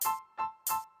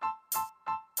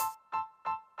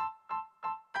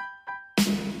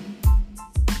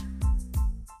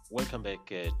Welcome back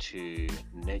to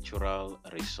Natural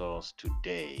Resource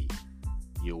Today,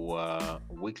 your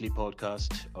weekly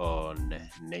podcast on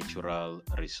natural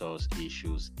resource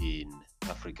issues in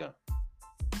Africa.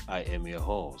 I am your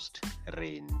host,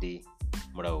 Rendi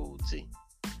Mraudzi.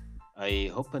 I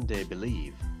hope and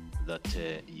believe that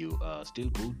you are still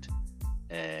good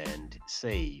and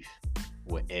safe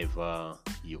wherever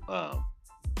you are.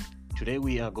 Today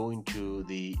we are going to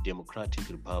the Democratic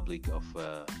Republic of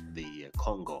the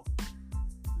Congo.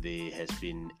 There has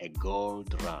been a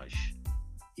gold rush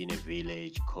in a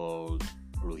village called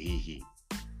Ruhihi.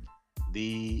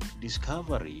 The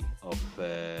discovery of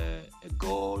a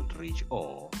gold rich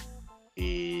ore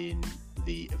in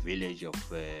the village of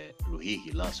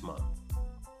Ruhihi last month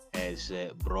has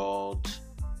brought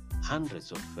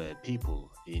hundreds of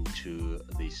people into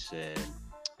this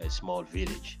small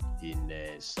village in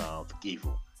South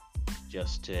Kivu,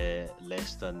 just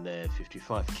less than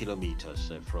 55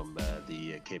 kilometers from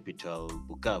the capital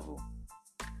Bukavu.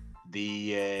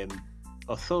 The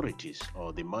authorities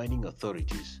or the mining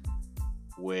authorities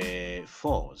were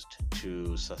forced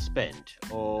to suspend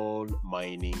all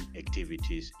mining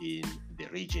activities in the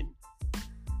region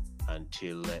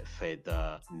until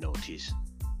further notice.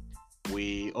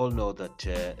 We all know that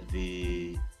there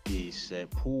is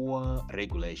poor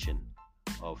regulation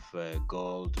of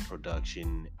gold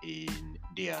production in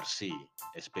DRC,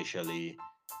 especially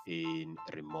in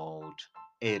remote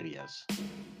areas.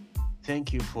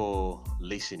 Thank you for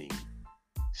listening.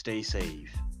 Stay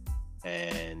safe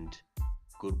and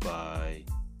goodbye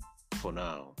for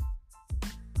now.